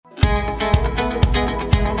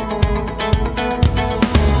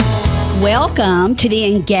Welcome to the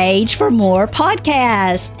Engage for More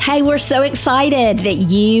podcast. Hey, we're so excited that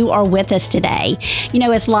you are with us today. You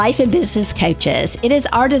know, as life and business coaches, it is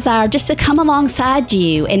our desire just to come alongside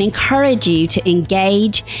you and encourage you to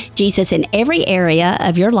engage Jesus in every area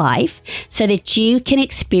of your life so that you can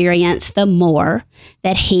experience the more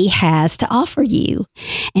that he has to offer you.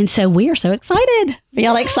 And so we are so excited. Are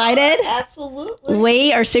y'all excited? Absolutely.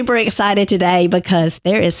 We are super excited today because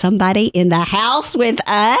there is somebody in the house with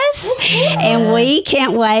us, and we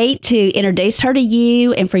can't wait to introduce her to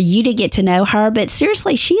you and for you to get to know her. But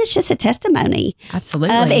seriously, she is just a testimony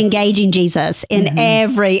of engaging Jesus in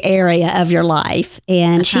every area of your life.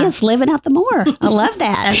 And she is living out the more. I love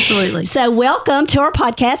that. Absolutely. So welcome to our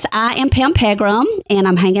podcast. I am Pam Pegram, and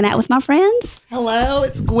I'm hanging out with my friends. Hello,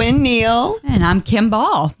 it's Gwen Neal. And I'm Kim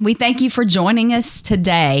Ball. We thank you for joining us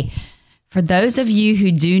today. For those of you who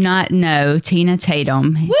do not know Tina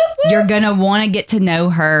Tatum, you're going to want to get to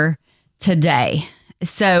know her today.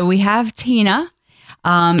 So we have Tina,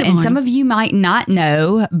 and some of you might not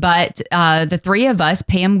know, but the three of us,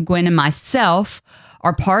 Pam, Gwen, and myself,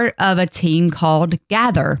 are part of a team called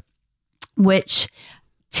Gather, which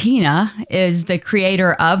Tina is the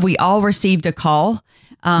creator of. We all received a call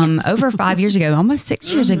over 5 years ago, almost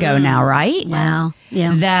 6 years ago now, right? Wow.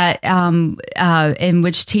 Yeah. That in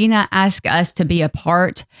which Tina asked us to be a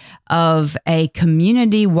part of a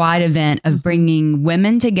community-wide event of bringing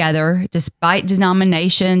women together, despite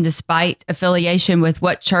denomination, despite affiliation with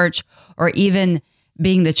what church, or even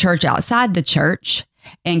being the church outside the church,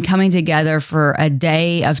 and coming together for a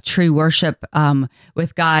day of true worship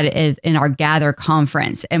with God in our Gather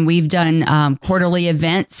conference. And we've done quarterly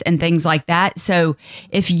events and things like that. So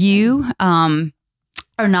if you are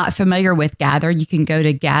not familiar with Gather, you can go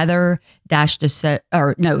to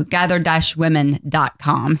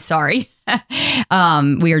gather-women.com. Sorry.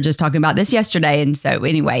 We were just talking about this yesterday. And so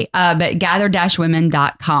anyway, but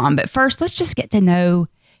gather-women.com. But first, let's just get to know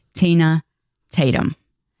Tina Tatum.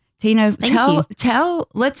 Tina,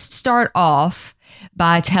 let's start off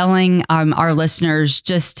by telling our listeners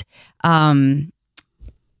just, what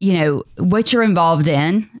you're involved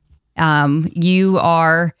in. You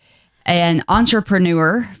are an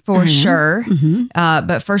entrepreneur for sure.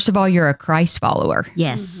 But first of all, you're a Christ follower.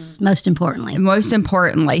 Yes, most importantly. Most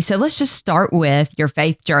importantly. So let's just start with your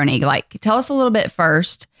faith journey. Like, tell us a little bit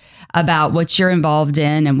first about what you're involved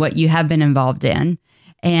in and what you have been involved in.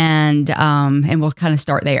 And we'll kind of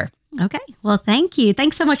start there. Okay. Well, thank you.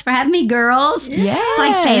 Thanks so much for having me, girls. Yes. It's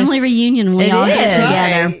like family reunion when we all get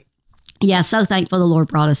together. Right. Yeah, so thankful the Lord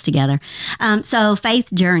brought us together. So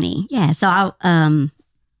faith journey. Yeah, so I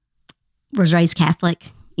was raised Catholic,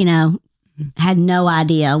 had no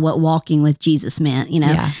idea what walking with Jesus meant.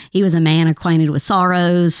 He was a man acquainted with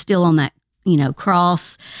sorrows, still on that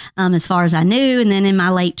cross, as far as I knew. And then in my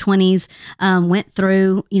late 20s, went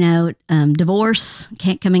through, divorce,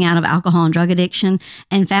 coming out of alcohol and drug addiction,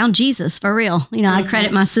 and found Jesus for real. I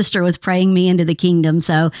credit my sister with praying me into the kingdom.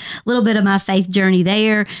 So a little bit of my faith journey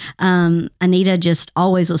there. Anita just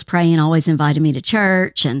always was praying, always invited me to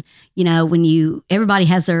church. And, everybody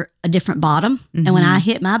has a different bottom. And when I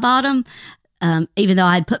hit my bottom, even though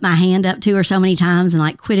I'd put my hand up to her so many times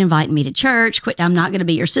and quit inviting me to church, I'm not going to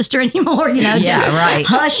be your sister anymore,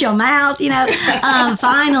 hush your mouth,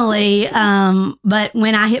 finally. But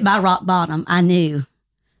when I hit my rock bottom, I knew.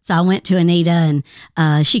 So I went to Anita,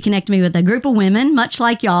 and she connected me with a group of women, much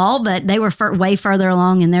like y'all, but they were way further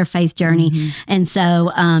along in their faith journey. And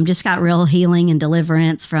so just got real healing and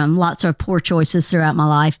deliverance from lots of poor choices throughout my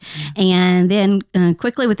life. And then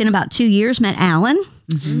quickly, within about 2 years, met Alan,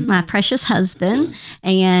 my precious husband.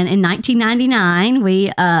 And in 1999,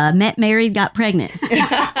 we met, married, got pregnant.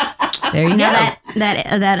 There you go.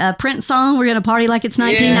 That Prince song, "We're Gonna Party Like It's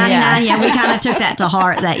 1999." Yeah, we kind of took that to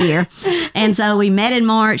heart that year. And so we met in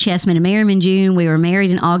March. He asked me to marry him in June. We were married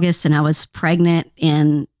in August, and I was pregnant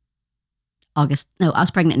in August. No, I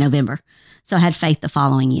was pregnant in November. So I had faith the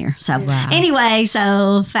following year. So anyway,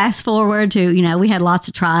 so fast forward to, we had lots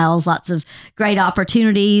of trials, lots of great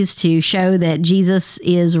opportunities to show that Jesus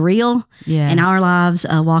is real in our lives,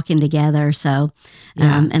 walking together. So,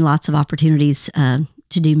 and lots of opportunities to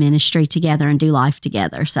do ministry together and do life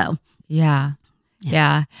together. So, Yeah.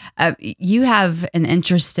 You have an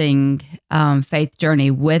interesting faith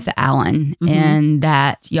journey with Alan, and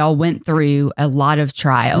that y'all went through a lot of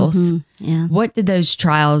trials. Yeah. What did those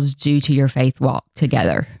trials do to your faith walk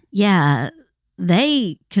together? Yeah,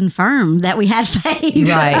 they confirmed that we had faith.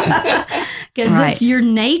 Right. because Right. it's your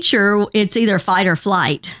nature. It's either fight or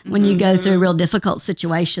flight when you go through real difficult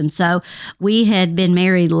situations. So we had been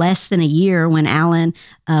married less than a year when Alan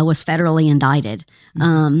was federally indicted.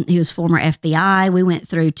 He was former FBI. We went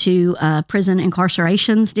through 2 prison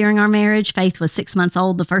incarcerations during our marriage. Faith was 6 months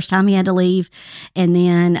old the first time he had to leave. And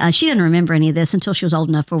then she didn't remember any of this until she was old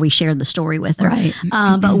enough where we shared the story with her. Right.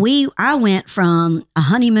 But I went from a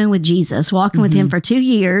honeymoon with Jesus, walking with him for 2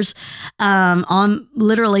 years, on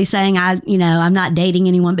literally saying, I'm not dating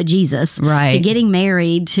anyone but Jesus, Right. to getting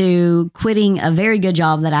married, to quitting a very good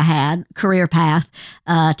job that I had, career path,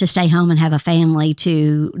 to stay home and have a family,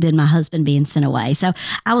 to then my husband being sent away. So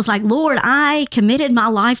I was like, Lord, I committed my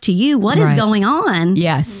life to you. What is Right. going on?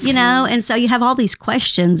 Yes. And so you have all these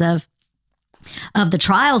questions of the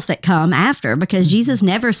trials that come after, because Jesus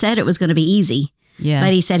never said it was going to be easy. Yeah.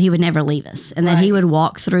 But he said he would never leave us, and that he would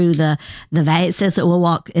walk through the valley. It says that we'll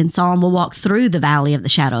walk through the valley of the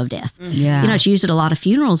shadow of death. Yeah. It's used at a lot of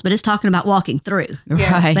funerals, but it's talking about walking through.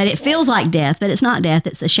 Right. But it feels like death, but it's not death,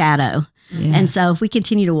 it's the shadow. Yeah. And so if we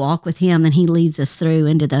continue to walk with him, then he leads us through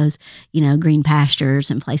into those, green pastures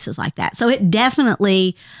and places like that. So it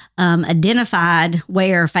definitely identified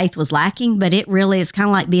where faith was lacking, but it really is kind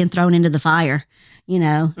of like being thrown into the fire.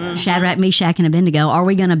 Shadrach, Meshach, and Abednego. Are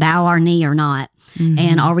we going to bow our knee or not?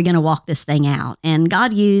 And are we going to walk this thing out? And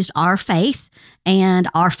God used our faith and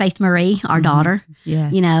our Faith Marie, our daughter, Yeah.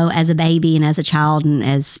 as a baby and as a child and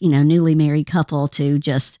as, newly married couple, to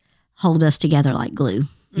just hold us together like glue.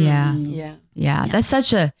 Yeah. Yeah. Yeah. That's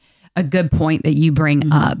such a good point that you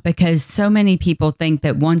bring up, because so many people think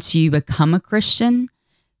that once you become a Christian,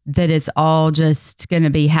 that it's all just going to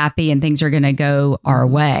be happy and things are going to go our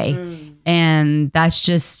way. And that's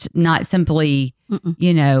just not simply,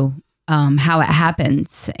 how it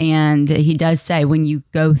happens. And he does say when you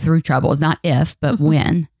go through troubles, not if, but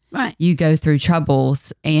when Right. you go through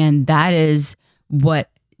troubles. And that is what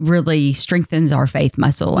really strengthens our faith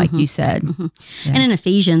muscle, like you said. Yeah. And in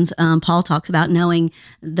Ephesians, Paul talks about knowing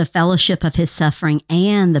the fellowship of his suffering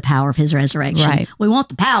and the power of his resurrection. Right. We want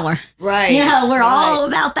the power. Right. We're all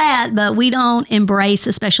about that, but we don't embrace,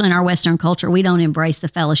 especially in our Western culture, we don't embrace the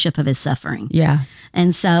fellowship of his suffering. Yeah.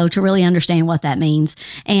 And so to really understand what that means.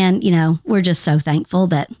 And, we're just so thankful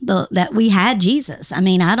that that we had Jesus. I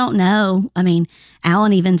don't know.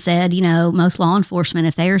 Alan even said, most law enforcement,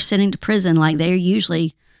 if they are sent into prison, like they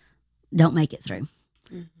usually don't make it through.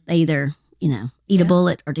 They either, eat a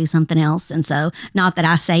bullet or do something else. And so, not that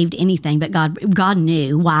I saved anything, but God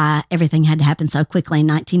knew why everything had to happen so quickly in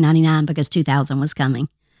 1999, because 2000 was coming.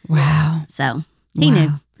 Wow. So he Wow.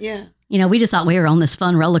 knew. Yeah. We just thought we were on this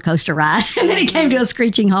fun roller coaster ride, and then it came to a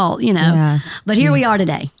screeching halt, Yeah. But here we are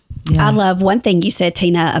today. Yeah. I love one thing you said,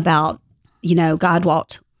 Tina, about, God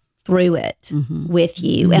walked through it with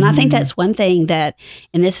you. And I think that's one thing that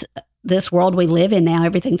in this world we live in now,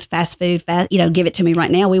 everything's fast food, give it to me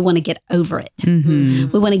right now. We want to get over it.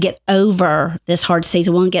 Mm-hmm. We want to get over this hard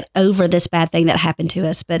season. We want to get over this bad thing that happened to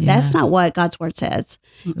us. But that's not what God's word says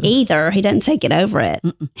either. He doesn't say get over it.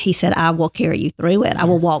 He said, I will carry you through it. I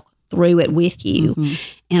will walk through it with you.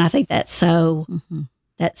 And I think that's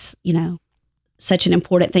that's, such an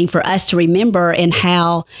important thing for us to remember, and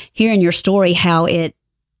how hearing your story, how it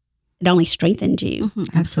only strengthened you.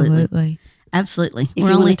 Absolutely. Absolutely. If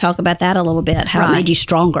you want to talk about that a little bit, how it made you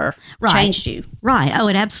stronger, changed you. Right. Oh,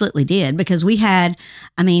 it absolutely did, because we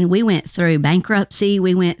went through bankruptcy.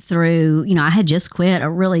 We went through, I had just quit a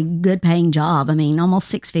really good paying job. Almost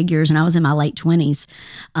 6 figures, and I was in my late 20s.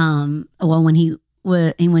 When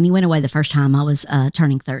he went away the first time, I was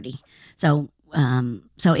turning 30. So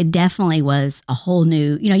it definitely was a whole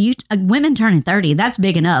new, women turning 30, that's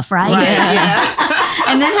big enough, right? Yeah.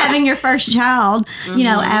 And then having your first child,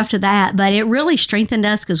 after that. But it really strengthened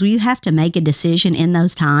us, because you have to make a decision in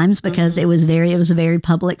those times, because it was a very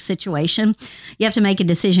public situation. You have to make a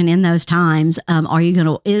decision in those times. Are you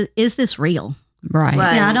going to, is this real? Right.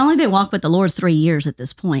 Right. I'd only been walking with the Lord 3 years at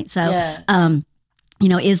this point. So, Yes.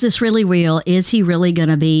 is this really real? Is he really going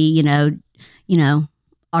to be,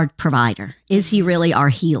 our provider? Is he really our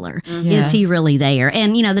healer? Yeah. Is he really there?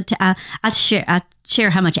 And I share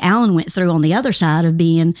how much Alan went through on the other side of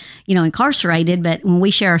being incarcerated. But when we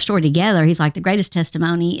share our story together, he's like, the greatest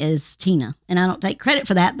testimony is Tina, and I don't take credit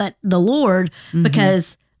for that, but the Lord,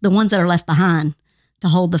 because the ones that are left behind to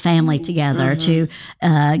hold the family together, to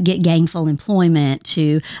get gainful employment,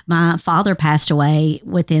 to my father passed away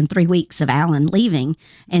within 3 weeks of Alan leaving,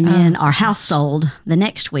 and then our house sold the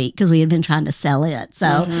next week because we had been trying to sell it.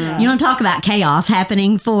 So you don't talk about chaos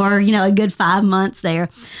happening for, a good 5 months there.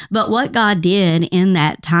 But what God did in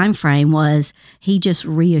that time frame was he just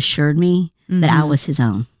reassured me that I was his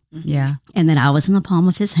own. Yeah. and that I was in the palm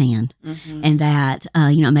of his hand, and that,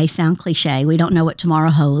 it may sound cliche. We don't know what tomorrow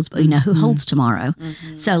holds, but we know who holds tomorrow.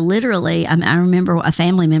 So literally, I remember a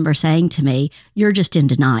family member saying to me, "You're just in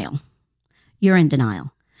denial. You're in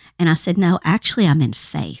denial." And I said, "No, actually, I'm in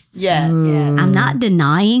faith. Yes. Ooh. yes. I'm not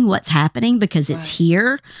denying what's happening because it's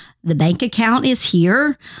here. The bank account is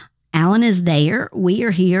here. Alan is there. We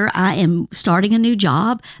are here. I am starting a new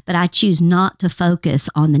job, but I choose not to focus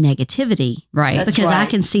on the negativity." Right. That's because I right.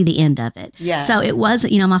 can see the end of it. Yes. So it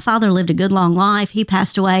wasn't, my father lived a good long life. He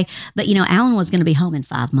passed away, but Alan was going to be home in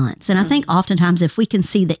 5 months. And I think oftentimes if we can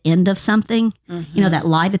see the end of something, that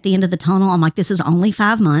light at the end of the tunnel, I'm like, this is only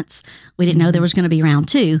 5 months. We didn't know there was going to be round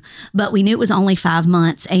 2, but we knew it was only 5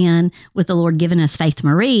 months. And with the Lord giving us Faith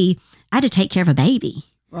Marie, I had to take care of a baby.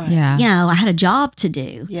 Right. Yeah. I had a job to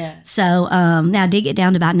do. Yes. So now I did get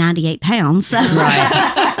down to about 98 pounds. So.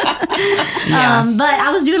 Yeah. But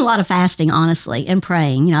I was doing a lot of fasting, honestly, and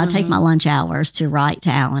praying. I'd take my lunch hours to write to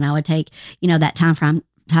Alan. I would take, that time frame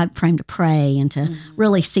to pray and to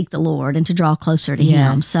really seek the Lord and to draw closer to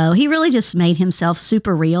Him. Yes. So He really just made Himself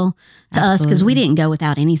super real to us because we didn't go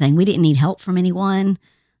without anything. We didn't need help from anyone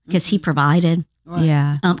because He provided. Right.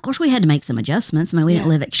 Yeah. Of course, we had to make some adjustments. I mean, we didn't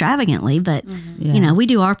live extravagantly, but Yeah. we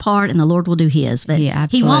do our part, and the Lord will do His. But Yeah,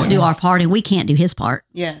 He won't do absolutely. our part, and we can't do His part.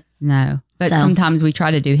 Yes. No. But So- sometimes we try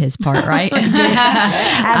to do his part, right? I'm a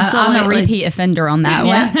Absolutely. repeat offender on that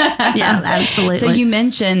one. Yeah, absolutely. So you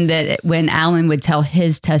mentioned that when Alan would tell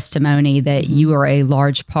his testimony that you were a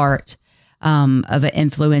large part of an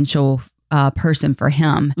influential person for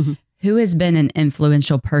him. Who has been an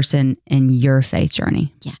influential person in your faith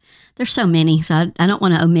journey? There's so many, so I don't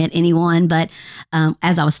want to omit anyone. But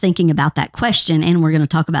as I was thinking about that question, and we're going to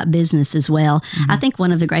talk about business as well, I think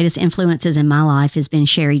one of the greatest influences in my life has been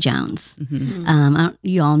Sherry Jones.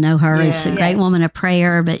 You all know her as a Yeah. great Yes. woman of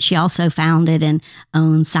prayer, but she also founded and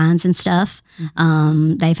owns Signs and Stuff.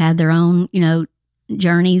 They've had their own,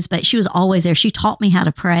 journeys, but she was always there. She taught me how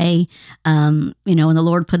to pray. When the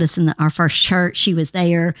Lord put us in our first church, she was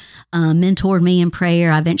there, mentored me in prayer.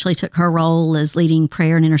 I eventually took her role as leading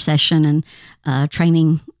prayer and intercession and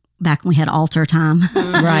training back when we had altar time.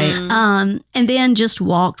 Right. And then just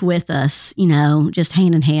walked with us, just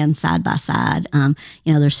hand in hand, side by side.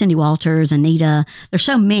 There's Cindy Walters, Anita, there's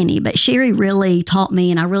so many, but Sherry really taught me,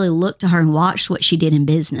 and I really looked to her and watched what she did in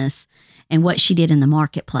business and what she did in the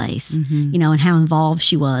marketplace, and how involved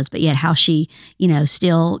she was, but yet how she,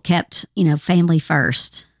 still kept, family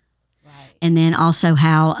first. Right. And then also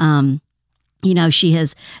how, she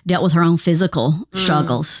has dealt with her own physical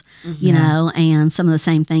struggles, and some of the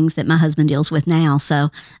same things that my husband deals with now. So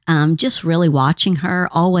just really watching her,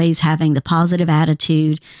 always having the positive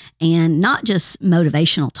attitude and not just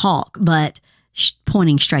motivational talk, but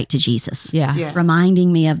pointing straight to Jesus. Yeah. Yeah.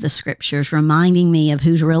 Reminding me of the scriptures, reminding me of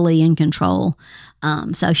who's really in control.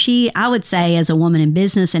 So I would say, as a woman in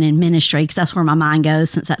business and in ministry, because that's where my mind goes,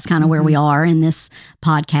 since that's kind of where we are in this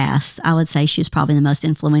podcast, I would say she was probably the most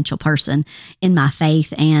influential person in my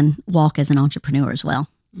faith and walk as an entrepreneur as well.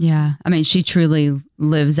 Yeah. I mean, she truly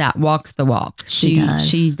walks the walk. She does.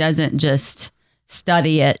 She doesn't just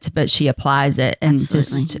study it, but she applies it and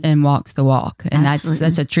Absolutely. and walks the walk. And Absolutely.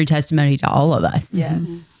 that's a true testimony to all of us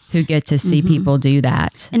Yes. who get to see people do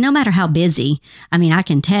that. And no matter how busy, I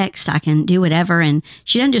can text, I can do whatever, and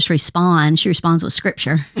she doesn't just respond, she responds with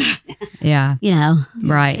scripture, Yeah.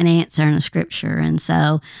 Right. an answer in a scripture. And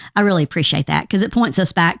so I really appreciate that because it points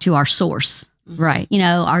us back to our source. Right.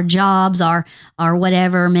 Our jobs, our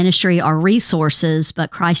whatever ministry, our resources,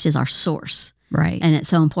 but Christ is our source. Right. And it's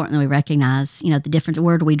so important that we recognize, the difference.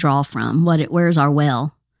 Where do we draw from? Where's our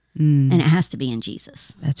well? And it has to be in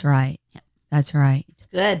Jesus. That's right. That's right.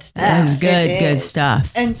 Good stuff. That's good, It good is.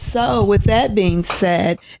 stuff. And so, with that being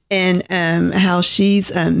said, and how she's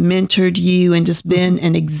mentored you and just been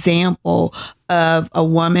an example of a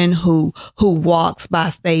woman who walks by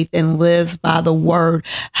faith and lives by the word,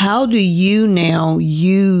 how do you now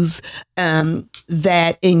use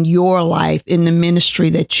that in your life, in the ministry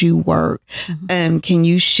that you work? Can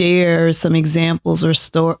you share some examples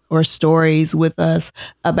or stories with us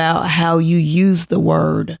about how you use the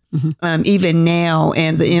word even now,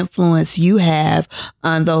 and the influence you have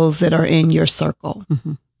on those that are in your circle?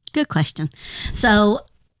 Good question. So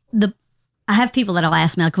I have people that'll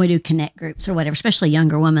ask me, like, can we do connect groups or whatever, especially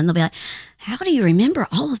younger women. They'll be like, how do you remember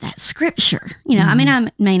all of that scripture? I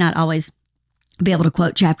may not always be able to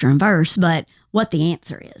quote chapter and verse, but what the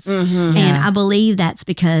answer is. And I believe that's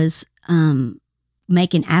because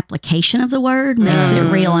making application of the word makes it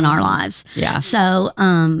real in our lives. Yeah. So,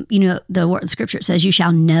 the word scripture says, you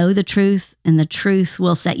shall know the truth and the truth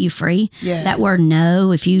will set you free. Yes. That word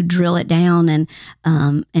know, if you drill it down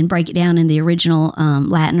and break it down in the original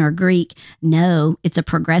Latin or Greek, know, it's a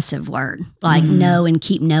progressive word, like know and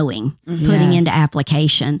keep knowing, putting into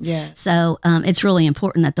application. Yes. So it's really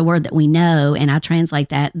important that the word that we know, and I translate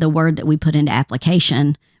that, the word that we put into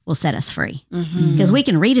application will set us free. Because we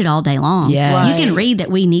can read it all day long. Yeah. You can read that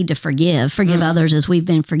we need to forgive others as we've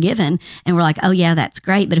been forgiven. And we're like, oh yeah, that's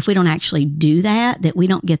great. But if we don't actually do that we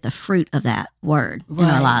don't get the fruit of that word in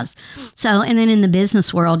our lives. So, and then in the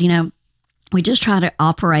business world, we just try to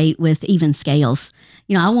operate with even scales.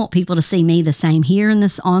 I want people to see me the same here in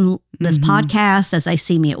this podcast as they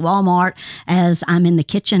see me at Walmart, as I'm in the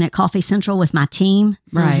kitchen at Coffee Central with my team.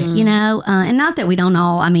 Right. And not that we don't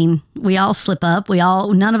all, we all slip up.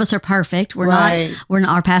 None of us are perfect.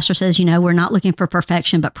 Our pastor says, we're not looking for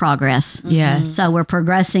perfection, but progress. Yes. So we're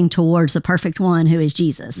progressing towards the perfect one who is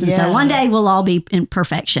Jesus. And so one day we'll all be in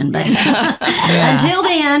perfection. But until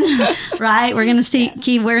then, right, we're going to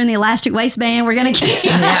keep wearing the elastic waistband. We're going to keep,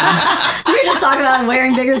 we're just talking about wearing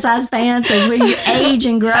bigger size pants as we age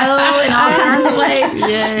and grow in all kinds of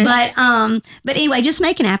ways. Yeah. But anyway, just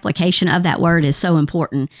making application of that word is so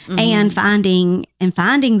important. And finding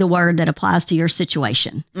the word that applies to your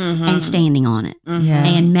situation and standing on it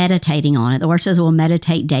and meditating on it. The word says we'll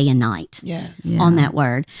meditate day and night on that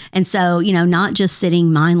word. And so, not just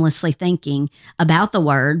sitting mindlessly thinking about the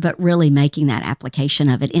word, but really making that application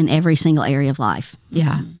of it in every single area of life.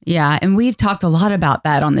 Yeah. Yeah. And we've talked a lot about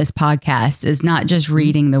that on this podcast, is not just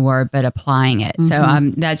reading the word, but applying it.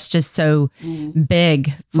 So that's just so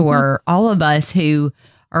big for all of us who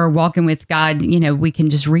are walking with God. We can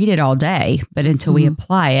just read it all day, but until we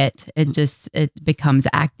apply it, it becomes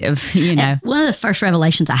active, And one of the first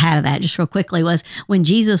revelations I had of that, just real quickly, was when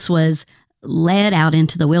Jesus was led out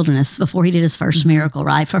into the wilderness before he did his first miracle,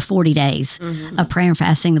 right? For 40 days of prayer and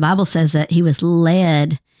fasting. The Bible says that he was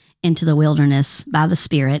led into the wilderness by the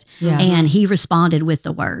Spirit, and he responded with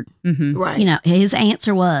the word. Right. His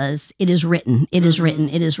answer was, it is written, it is written,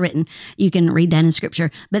 it is written. You can read that in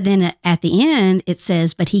scripture. But then at the end, it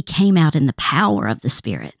says, but he came out in the power of the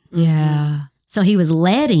Spirit. Yeah. So he was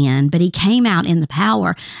led in, but he came out in the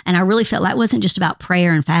power. And I really felt that wasn't just about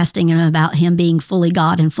prayer and fasting and about him being fully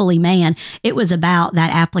God and fully man. It was about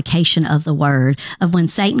that application of the word, of when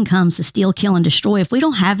Satan comes to steal, kill, and destroy. If we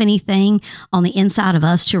don't have anything on the inside of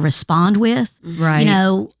us to respond with,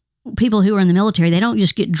 right. People who are in the military, they don't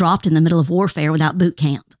just get dropped in the middle of warfare without boot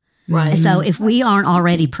camp. Right. And so if we aren't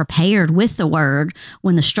already prepared with the word,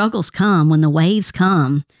 when the struggles come, when the waves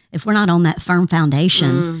come, if we're not on that firm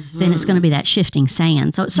foundation, then it's going to be that shifting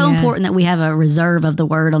sand. So it's so important that we have a reserve of the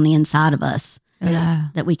word on the inside of us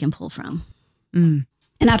that we can pull from. And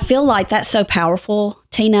I feel like that's so powerful,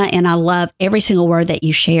 Tina, and I love every single word that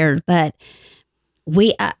you shared. But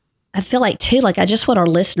I feel like too, I just want our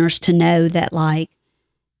listeners to know that like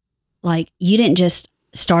you didn't just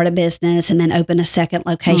start a business and then open a second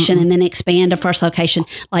location and then expand a first location.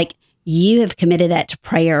 Like, you have committed that to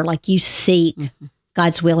prayer. Like, you seek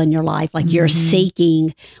God's will in your life. Like, you're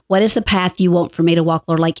seeking, what is the path you want for me to walk,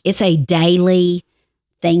 Lord? Like, it's a daily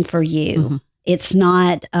thing for you. It's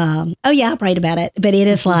not, I prayed about it, but it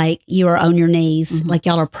is like you are on your knees, like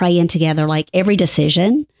y'all are praying together. Like, every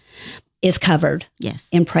decision is covered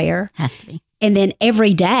in prayer. Has to be. And then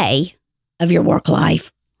every day of your work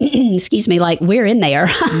life, excuse me, like, we're in there.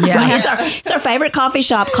 Right? It's our favorite coffee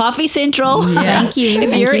shop, Coffee Central. Thank you.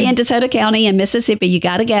 If you're in DeSoto County in Mississippi, you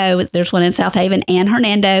got to go. There's one in South Haven and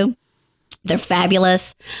Hernando. They're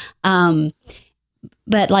fabulous. But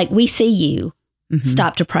like, we see you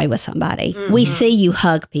stop to pray with somebody. We see you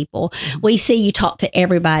hug people. We see you talk to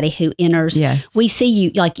everybody who enters. We see you,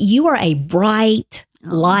 like, you are a bright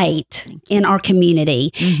light in our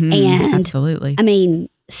community. And absolutely. I mean,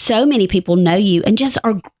 so many people know you and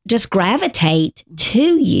just gravitate to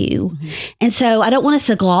you. And so I don't want us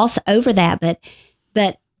to gloss over that,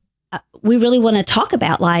 but we really want to talk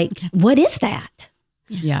about, like, what is that?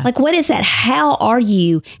 Yeah. Like, what is that? How are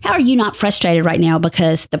you not frustrated right now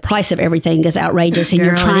because the price of everything is outrageous and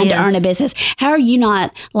you're trying to earn a business? How are you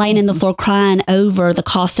not laying in the floor crying over the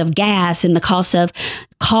cost of gas and the cost of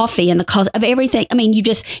coffee and the cost of everything? I mean, you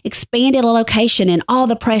just expanded a location and all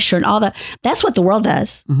the pressure and that's what the world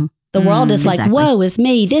does. The world is like, woe is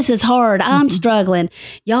me. This is hard. I'm struggling.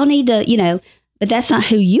 Y'all need to, but that's not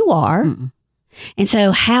who you are. And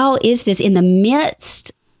so how is this in the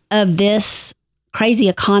midst of this crazy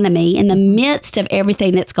economy, in the midst of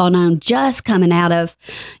everything that's gone on, just coming out of,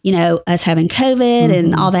 us having COVID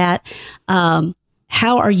and all that,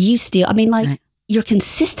 how are you still, I mean, like, you're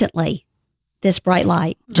consistently this bright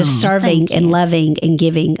light, just Oh, serving thank and you. loving and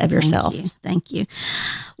giving of yourself. Thank you.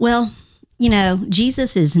 Well,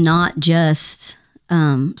 Jesus is not just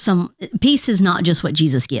peace is not just what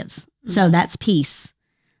Jesus gives. So that's peace.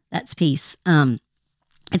 That's peace.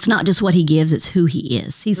 It's not just what he gives, it's who he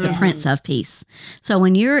is. He's the Prince of Peace. So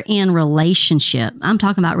when you're in relationship, I'm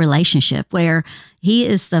talking about relationship where he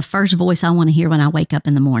is the first voice I want to hear when I wake up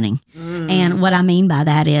in the morning. And what I mean by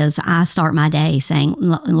that is I start my day saying,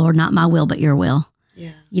 Lord, not my will, but your will.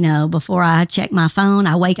 Yeah. Before I check my phone,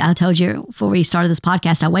 I told you before we started this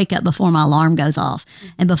podcast, I wake up before my alarm goes off.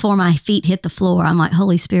 And before my feet hit the floor, I'm like,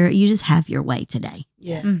 Holy Spirit, you just have your way today.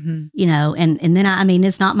 Yeah. Mhm. And then I mean,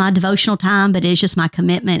 it's not my devotional time, but it's just my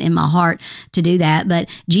commitment in my heart to do that. But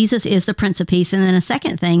Jesus is the Prince of Peace. And then a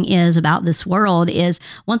second thing is about this world is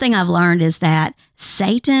one thing I've learned is that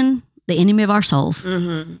Satan, the enemy of our souls,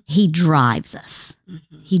 he drives us.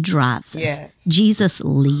 He drives us. Yes. Jesus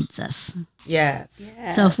leads us. Yes.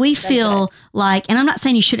 So if we feel like, and I'm not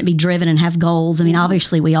saying you shouldn't be driven and have goals. I mean,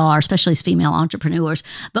 obviously we are, especially as female entrepreneurs.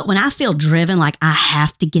 But when I feel driven, like I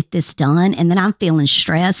have to get this done, and then I'm feeling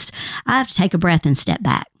stressed, I have to take a breath and step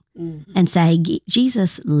back and say,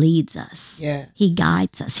 Jesus leads us. Yes. He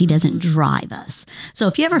guides us. He doesn't drive us. So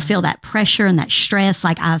if you ever feel that pressure and that stress,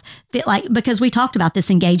 like I feel like, because we talked about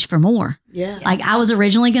this Engage for More. Yeah. Like I was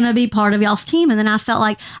originally going to be part of y'all's team. And then I felt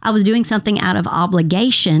like I was doing something out of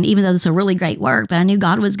obligation, even though this is a really great work, but I knew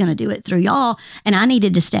God was going to do it through y'all. And I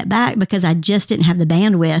needed to step back because I just didn't have the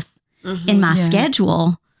bandwidth in my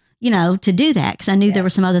schedule, to do that. Because I knew there were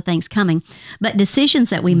some other things coming. But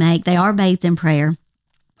decisions that we make, they are bathed in prayer.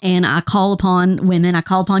 And I call upon women. I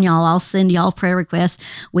call upon y'all. I'll send y'all prayer requests.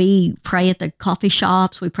 We pray at the coffee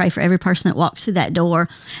shops. We pray for every person that walks through that door.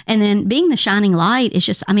 And then being the shining light is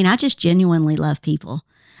just, I just genuinely love people.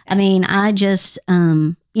 I just,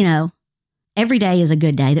 every day is a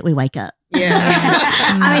good day that we wake up. Yeah.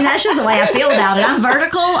 That's just the way I feel about it. I'm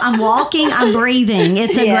vertical, I'm walking, I'm breathing.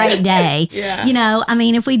 It's a great day. Yeah.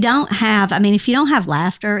 If we don't have, if you don't have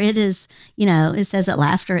laughter, it is, it says that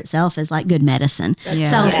laughter itself is like good medicine. Yeah.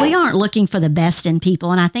 So if we aren't looking for the best in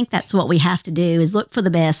people, and I think that's what we have to do is look for the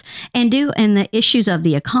best and the issues of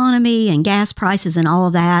the economy and gas prices and all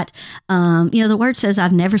of that. The word says,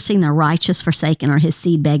 I've never seen the righteous forsaken or his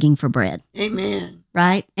seed begging for bread. Amen.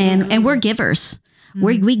 Right. And we're givers.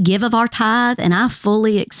 We give of our tithe, and I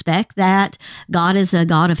fully expect that God is a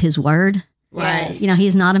God of his word. Right. He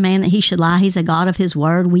is not a man that he should lie. He's a God of his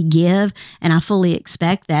word. We give, and I fully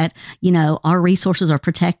expect that, our resources are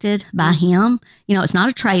protected by him. It's not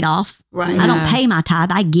a trade-off. Right. I don't pay my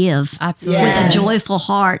tithe. I give. Absolutely. Yes. With a joyful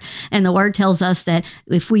heart. And the word tells us that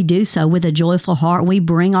if we do so with a joyful heart, we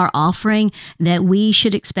bring our offering, that we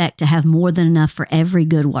should expect to have more than enough for every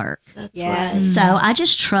good work. That's Yes. right. So I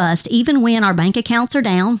just trust, even when our bank accounts are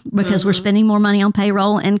down because we're spending more money on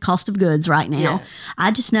payroll and cost of goods right now, Yeah.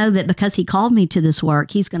 I just know that because he called me to this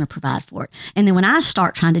work, he's going to provide for it. And then when I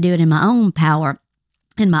start trying to do it in my own power,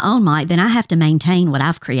 in my own might, then I have to maintain what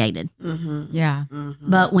I've created. Yeah.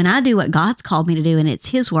 But when I do what God's called me to do and it's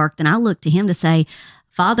his work, then I look to him to say,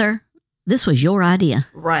 Father, this was your idea,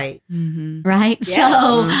 Right. right? Yes.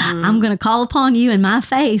 So I'm going to call upon you in my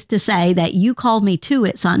faith to say that you called me to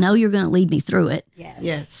it. So I know you're going to lead me through it. Yes.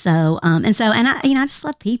 Yes. So, I just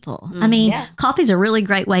love people. Yeah. Coffee's a really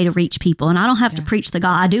great way to reach people, and I don't have to preach the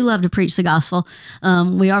gospel. I do love to preach the gospel.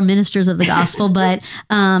 We are ministers of the gospel, but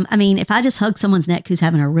if I just hug someone's neck who's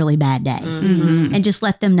having a really bad day and just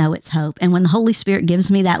let them know it's hope. And when the Holy Spirit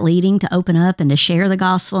gives me that leading to open up and to share the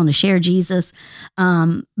gospel and to share Jesus,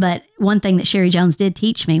 but one thing that Sherry Jones did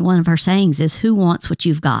teach me, one of her sayings is, who wants what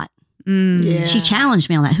you've got? Yeah. She challenged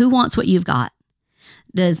me on that. Who wants what you've got?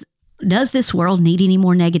 Does this world need any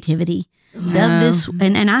more negativity? Does this,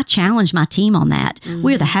 and I challenge my team on that.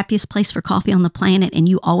 We're the happiest place for coffee on the planet, and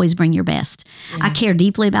you always bring your best. I care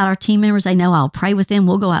deeply about our team members. They know I'll pray with them.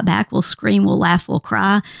 We'll go out back. We'll scream. We'll laugh. We'll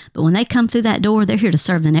cry. But when they come through that door, they're here to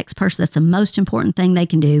serve the next person. That's the most important thing they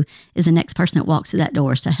can do, is the next person that walks through that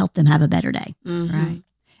door, is to help them have a better day. Right.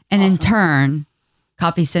 And in turn,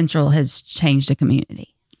 Coffee Central has changed the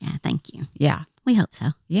community. Yeah, thank you. Yeah. We hope so.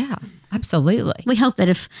 Yeah. Absolutely. We hope that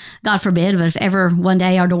if, God forbid, but if ever one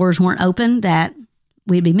day our doors weren't open, that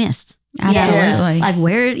we'd be missed. Absolutely. Like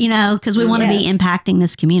where, because we want to be impacting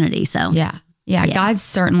this community. So Yeah. Yeah. Yes. God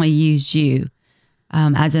certainly used you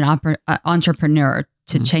as an entrepreneur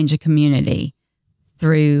to change a community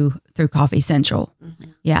through Coffee Central.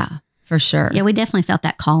 Yeah. For sure. Yeah, we definitely felt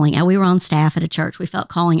that calling. We were on staff at a church. We felt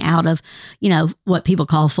calling out of, what people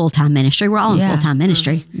call full-time ministry. We're all in Yeah. full-time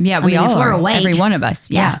ministry. Yeah, I we mean, all if we're are. awake- Every one of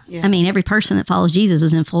us. Yeah. Yeah. I mean, every person that follows Jesus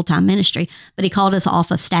is in full-time ministry, but he called us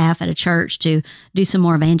off of staff at a church to do some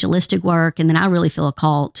more evangelistic work. And then I really feel a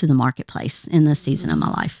call to the marketplace in this season of my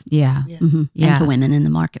life. Yeah. Yeah. And to women in the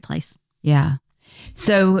marketplace. Yeah.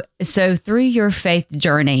 So through your faith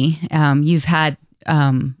journey, you've had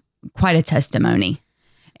quite a testimony,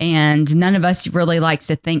 and none of us really likes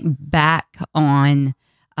to think back on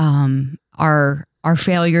our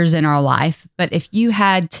failures in our life. But if you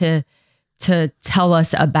had to tell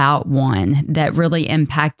us about one that really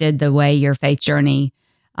impacted the way your faith journey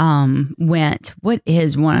went, what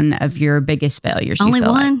is one of your biggest failures? You Only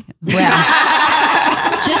feel one? Like? Well,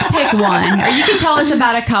 just pick one, or you can tell us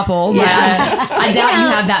about a couple. But I doubt you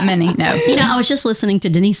have that many. No. I was just listening to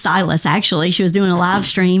Denise Silas, actually. She was doing a live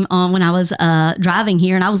stream on when I was driving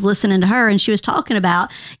here, and I was listening to her, and she was talking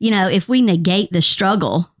about, if we negate the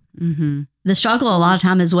struggle, the struggle a lot of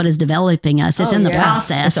time is what is developing us. It's in the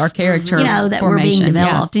process. It's our character that formation. we're being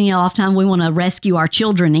developed. And, oftentimes we want to rescue our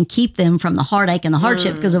children and keep them from the heartache and the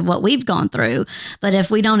hardship because of what we've gone through. But if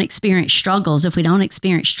we don't experience struggles, if we don't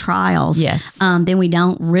experience trials, Yes. then we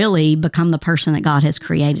don't really become the person that God has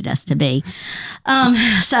created us to be.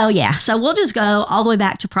 So we'll just go all the way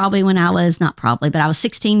back to probably when I was, I was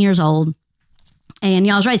 16 years old. And,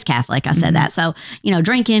 I was raised Catholic. I said that. So,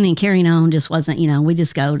 drinking and carrying on just wasn't, we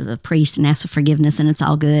just go to the priest and ask for forgiveness and it's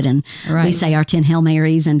all good. And we say our 10 Hail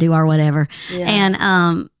Marys and do our whatever. Yeah.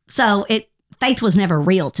 And so faith was never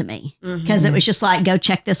real to me because it was just like, go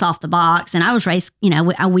check this off the box. And I was raised,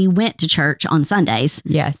 we went to church on Sundays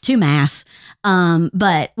to mass.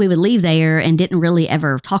 But we would leave there and didn't really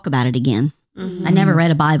ever talk about it again. I never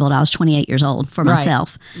read a Bible till I was 28 years old for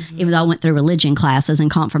myself, even though I went through religion classes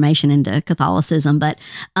and confirmation into Catholicism. But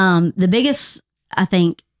the biggest, I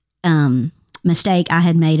think, mistake I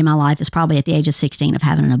had made in my life is probably at the age of 16 of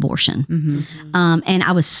having an abortion. And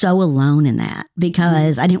I was so alone in that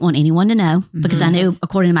because I didn't want anyone to know because I knew,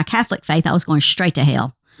 according to my Catholic faith, I was going straight to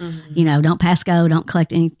hell. Don't pass go, don't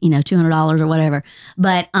collect any, $200 or whatever.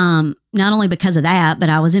 But not only because of that, but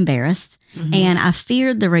I was embarrassed. And I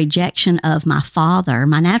feared the rejection of my father,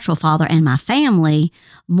 my natural father, and my family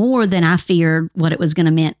more than I feared what it was going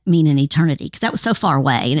to mean in eternity, because that was so far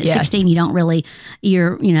away. And at 16, you don't really,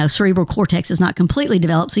 your cerebral cortex is not completely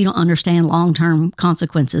developed, so you don't understand long-term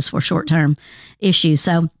consequences for short-term issues.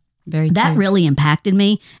 So that really impacted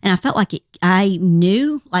me. And I felt like I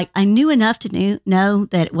knew enough to know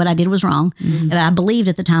that what I did was wrong. And I believed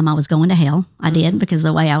at the time I was going to hell. I did, because of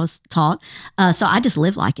the way I was taught. So I just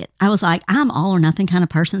lived like it. I was like, I'm all or nothing kind of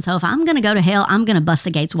person. So if I'm going to go to hell, I'm going to bust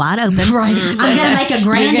the gates wide open. Right. I'm going to make a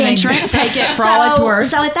grand entrance. Take it for all it's worth.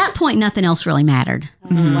 So at that point, nothing else really mattered.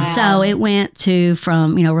 Wow. So it went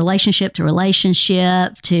from, relationship to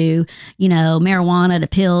relationship to, marijuana to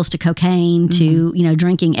pills to cocaine to,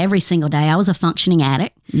 drinking every single day. I was a functioning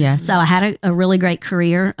addict. Yes. So I had a really great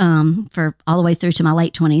career for all the way through to my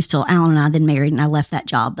late 20s till Alan and I then married and I left that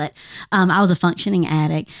job. But I was a functioning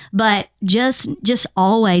addict. But just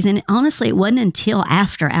always, and honestly, it wasn't until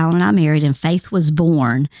after Alan and I married and Faith was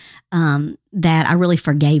born that I really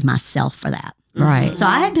forgave myself for that. Right. So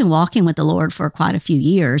I had been walking with the Lord for quite a few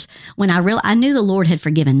years when I knew the Lord had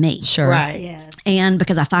forgiven me. Sure. Right. Yes. And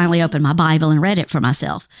because I finally opened my Bible and read it for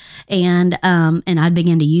myself. And I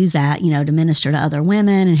began to use that, to minister to other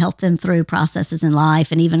women and help them through processes in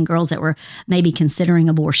life, and even girls that were maybe considering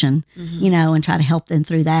abortion, and try to help them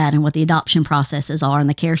through that and what the adoption processes are, and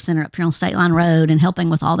the care center up here on State Line Road and helping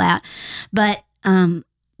with all that. But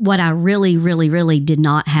what I really, really, really did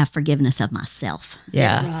not have forgiveness of myself.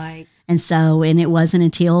 Yeah. Right. And it wasn't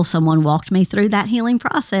until someone walked me through that healing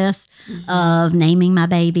process of naming my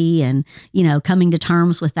baby and, coming to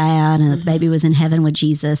terms with that, and that the baby was in heaven with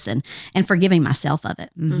Jesus, and forgiving myself of it,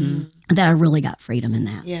 that I really got freedom in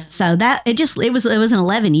that. Yeah. So that it was an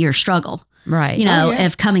 11-year struggle. Right.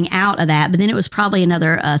 Of coming out of that. But then it was probably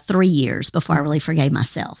another 3 years before I really forgave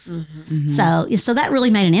myself. So that really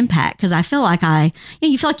made an impact, because I feel like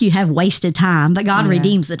you feel like you have wasted time, but God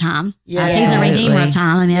redeems the time. Yes. He's a redeemer of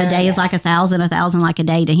time. I mean, a day is Yes. like 1,000 like a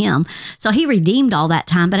day to him. So he redeemed all that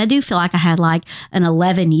time. But I do feel like I had like an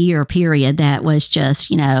 11-year period that was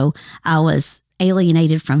just, I was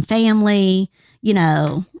alienated from family,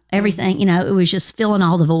 everything, it was just filling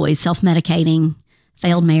all the voids, self-medicating,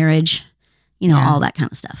 failed marriage, all that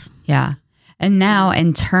kind of stuff. Yeah. And now,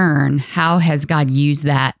 in turn, how has God used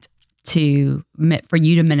that for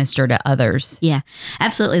you to minister to others? Yeah,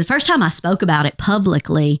 absolutely. The first time I spoke about it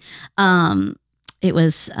publicly, it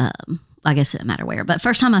was, I guess it doesn't matter where, but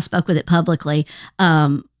first time I spoke with it publicly,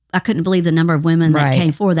 I couldn't believe the number of women that Right.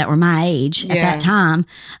 came forward that were my age at Yeah. that time,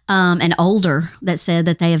 and older, that said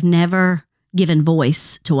that they have never given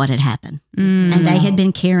voice to what had happened. And they had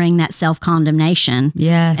been carrying that self-condemnation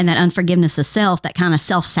Yes. and that unforgiveness of self that kind of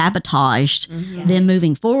self-sabotaged them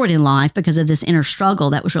moving forward in life because of this inner struggle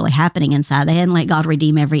that was really happening inside. They hadn't let God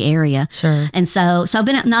redeem every area. Sure. And so I've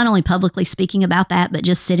been not only publicly speaking about that, but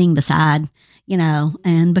just sitting beside,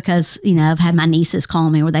 and because, I've had my nieces call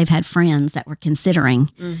me or they've had friends that were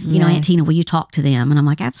considering, Aunt Tina, will you talk to them? And I'm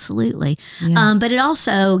like, absolutely. Yeah. But it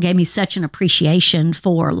also gave me such an appreciation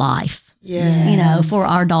for life. Yeah. For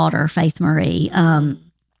our daughter, Faith Marie.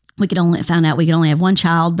 We could only have one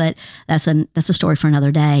child, but that's a story for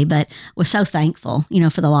another day. But we're so thankful,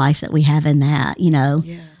 for the life that we have in that,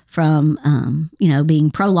 from,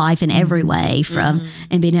 being pro-life in every way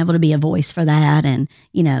and being able to be a voice for that. And,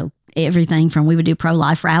 everything from, we would do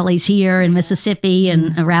pro-life rallies here in Mississippi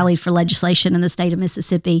and rallied for legislation in the state of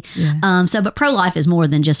Mississippi. Yeah. But pro-life is more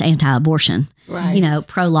than just anti-abortion. Right.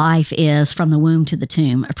 Pro-life is from the womb to the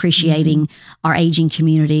tomb, appreciating our aging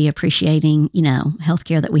community, appreciating,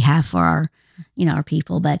 healthcare that we have for our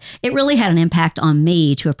people. But it really had an impact on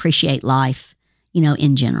me to appreciate life,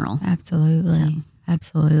 in general. Absolutely.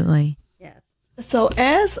 Absolutely. So,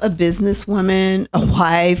 as a businesswoman, a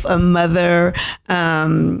wife, a mother,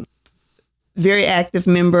 very active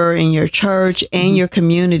member in your church and your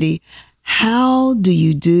community, how do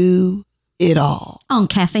you do it all? On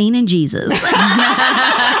caffeine and Jesus. Lots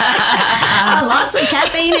of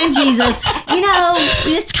caffeine and Jesus.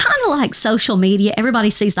 It's kind of like social media. Everybody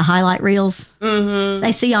sees the highlight reels.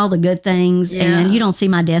 They see all the good things, and you don't see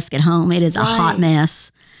my desk at home. It is a hot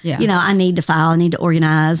mess. Yeah. I need to file, I need to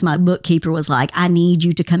organize. My bookkeeper was like, I need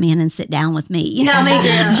you to come in and sit down with me.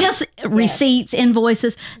 Just receipts,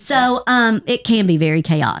 invoices. So it can be very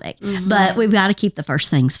chaotic, but we've got to keep the first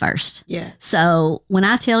things first. Yeah. So when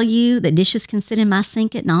I tell you that dishes can sit in my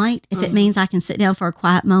sink at night, if it means I can sit down for a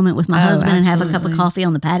quiet moment with my husband and have a cup of coffee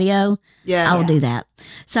on the patio, I will do that.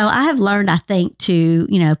 So I have learned, I think, to,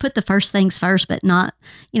 put the first things first, but not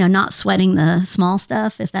sweating the small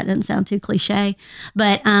stuff, if that doesn't sound too cliche.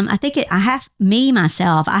 But I think I have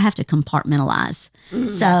to compartmentalize.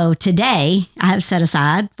 So today I have set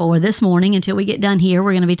aside for this morning until we get done here.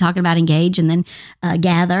 We're going to be talking about engage and then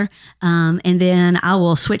gather. And then I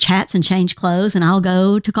will switch hats and change clothes and I'll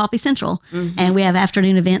go to Coffee Central and we have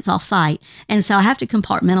afternoon events off site. And so I have to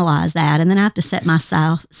compartmentalize that. And then I have to set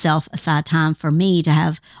myself aside time for me to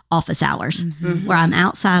have office hours where I'm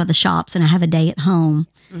outside of the shops and I have a day at home,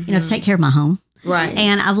 to take care of my home. Right.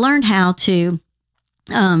 And I've learned how to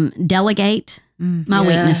delegate my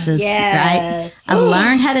weaknesses, right? I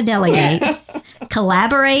learned how to delegate,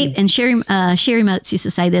 collaborate, and Sherry Motes used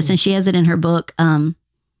to say this, and she has it in her book. I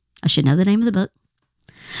should know the name of the book.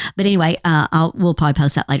 But anyway, we'll probably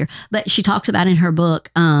post that later. But she talks about in her book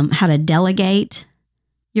how to delegate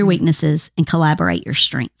your weaknesses and collaborate your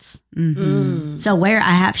strengths. So where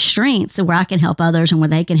I have strengths and where I can help others and where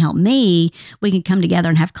they can help me, we can come together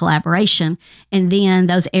and have collaboration. And then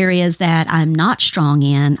those areas that I'm not strong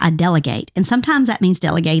in, I delegate. And sometimes that means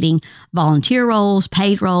delegating volunteer roles,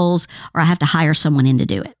 paid roles, or I have to hire someone in to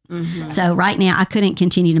do it. So right now I couldn't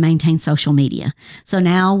continue to maintain social media. So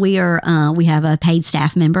now we have a paid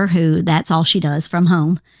staff member who that's all she does from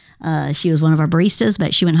home. She was one of our baristas,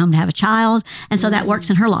 but she went home to have a child. And so that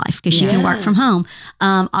works in her life because she can work from home.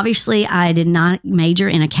 Obviously, I did not major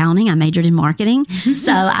in accounting. I majored in marketing.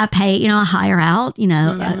 So I pay, I hire out,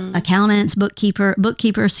 accountants, bookkeeper,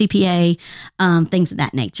 CPA, things of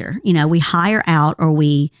that nature. We hire out or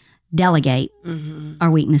we delegate our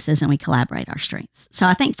weaknesses and we collaborate our strengths. So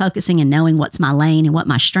I think focusing and knowing what's my lane and what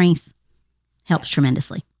my strength helps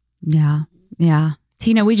tremendously. Yeah. Yeah.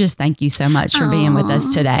 Tina, we just thank you so much for being with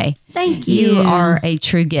us today. Thank you. You are a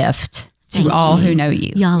true gift to Thank all you. who know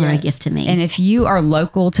you. Y'all are a gift to me. And if you are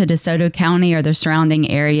local to DeSoto County or the surrounding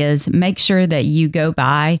areas, make sure that you go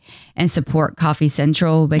by and support Coffee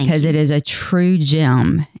Central because it is a true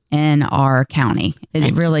gem in our county.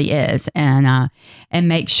 It really is. And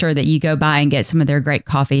make sure that you go by and get some of their great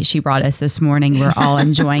coffee. She brought us this morning. We're all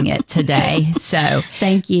enjoying it today. So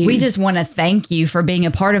thank you. We just want to thank you for being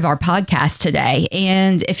a part of our podcast today.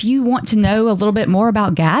 And if you want to know a little bit more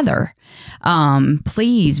about Gather,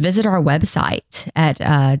 please visit our website at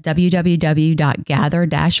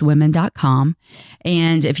www.gather-women.com.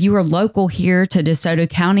 And if you are local here to DeSoto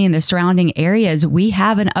County and the surrounding areas, we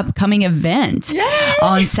have an upcoming event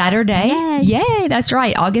on Saturday. Yay, that's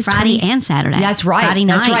right. August Friday 20 and Saturday. That's right. Friday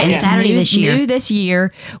That's night right. and It's Saturday new, this year. New this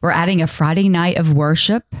year, we're adding a Friday night of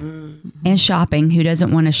worship and shopping. Who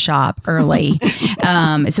doesn't want to shop early?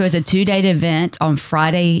 So it's a 2-day event on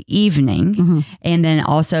Friday evening and then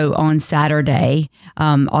also on Saturday,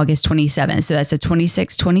 August 27th. So that's the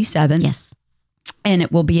 26th, 27th. Yes. And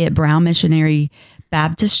it will be at Brown Missionary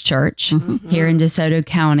Baptist Church here in DeSoto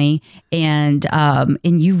County. And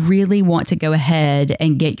you really want to go ahead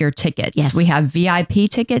and get your tickets. Yes. We have VIP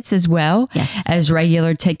tickets as well as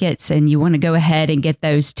regular tickets. And you want to go ahead and get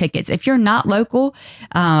those tickets. If you're not local,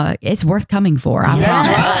 it's worth coming for. I promise.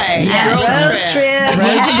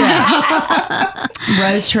 Right.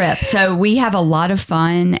 Road trip. So we have a lot of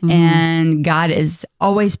fun and God is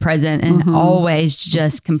always present and always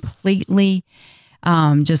just completely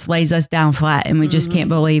just lays us down flat, and we just can't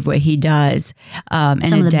believe what he does. Some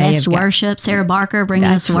of the best worship. Sarah Barker bringing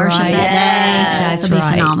us worship that day. That's It'll be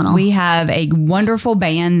right. phenomenal. We have a wonderful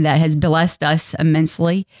band that has blessed us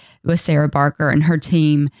immensely with Sarah Barker and her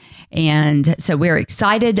team. And so we're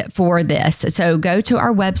excited for this. So go to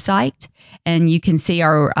our website and you can see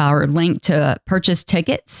our link to purchase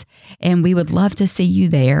tickets. And we would love to see you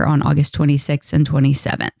there on August 26th and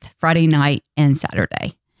 27th, Friday night and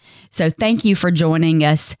Saturday. So thank you for joining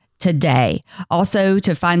us today. Also,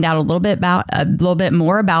 to find out a little bit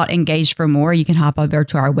more about Engage for More, you can hop over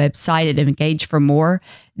to our website at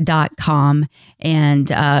engageformore.com and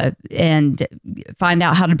find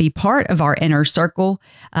out how to be part of our Inner Circle,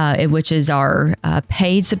 which is our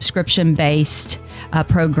paid subscription-based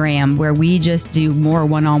program where we just do more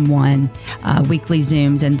one-on-one weekly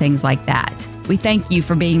Zooms and things like that. We thank you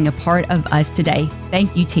for being a part of us today.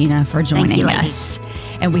 Thank you, Tina, for joining us.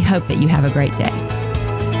 And we hope that you have a great day.